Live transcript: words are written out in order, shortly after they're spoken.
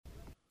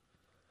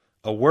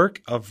A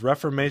work of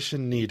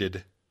reformation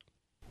needed.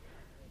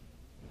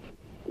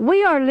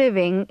 We are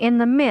living in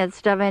the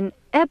midst of an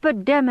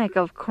epidemic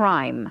of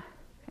crime,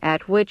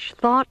 at which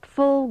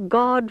thoughtful,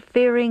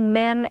 God-fearing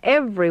men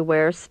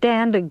everywhere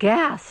stand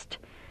aghast.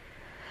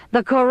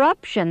 The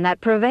corruption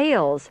that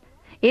prevails,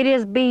 it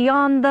is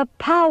beyond the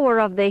power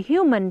of the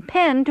human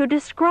pen to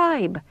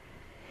describe.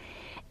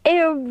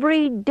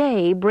 Every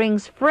day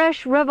brings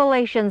fresh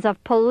revelations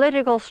of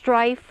political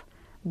strife,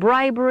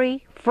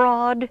 bribery,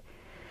 fraud.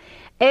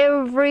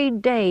 Every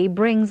day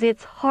brings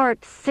its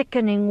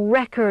heart-sickening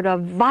record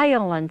of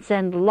violence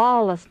and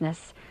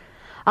lawlessness,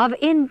 of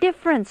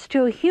indifference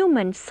to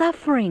human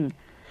suffering,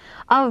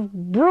 of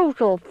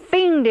brutal,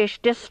 fiendish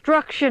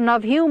destruction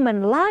of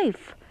human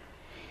life.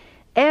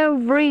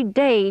 Every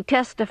day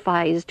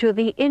testifies to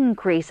the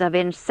increase of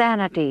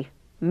insanity,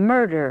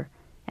 murder,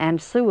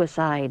 and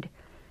suicide.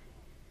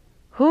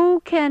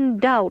 Who can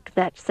doubt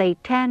that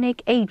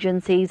satanic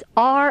agencies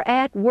are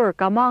at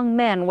work among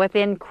men with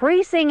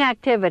increasing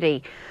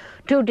activity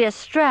to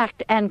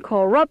distract and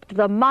corrupt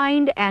the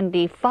mind and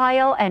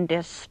defile and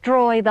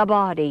destroy the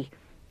body?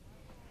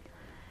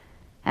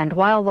 And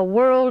while the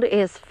world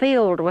is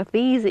filled with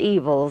these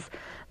evils,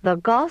 the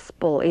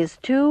gospel is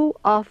too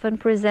often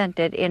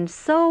presented in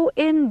so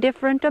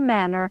indifferent a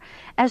manner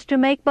as to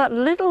make but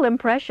little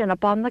impression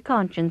upon the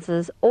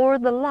consciences or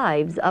the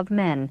lives of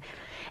men.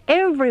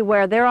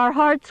 Everywhere there are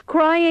hearts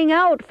crying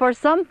out for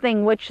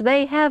something which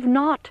they have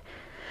not.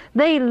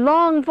 They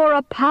long for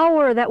a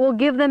power that will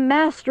give them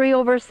mastery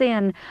over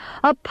sin,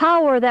 a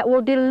power that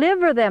will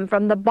deliver them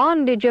from the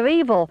bondage of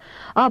evil,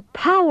 a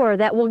power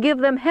that will give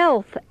them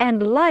health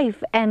and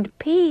life and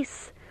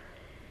peace.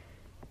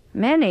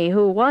 Many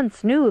who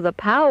once knew the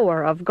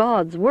power of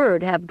God's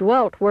Word have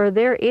dwelt where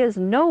there is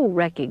no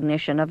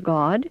recognition of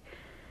God,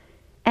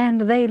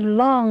 and they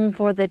long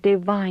for the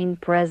divine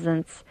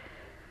presence.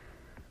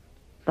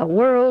 The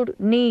world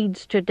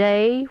needs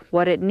today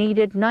what it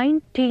needed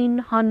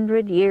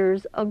 1900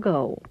 years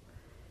ago,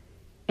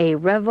 a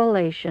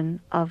revelation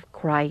of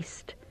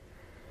Christ.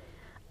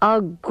 A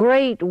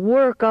great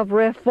work of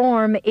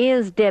reform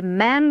is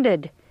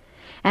demanded,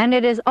 and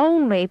it is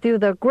only through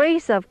the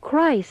grace of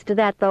Christ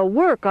that the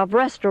work of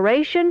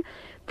restoration,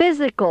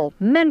 physical,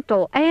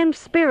 mental, and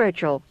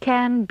spiritual,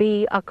 can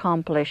be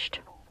accomplished.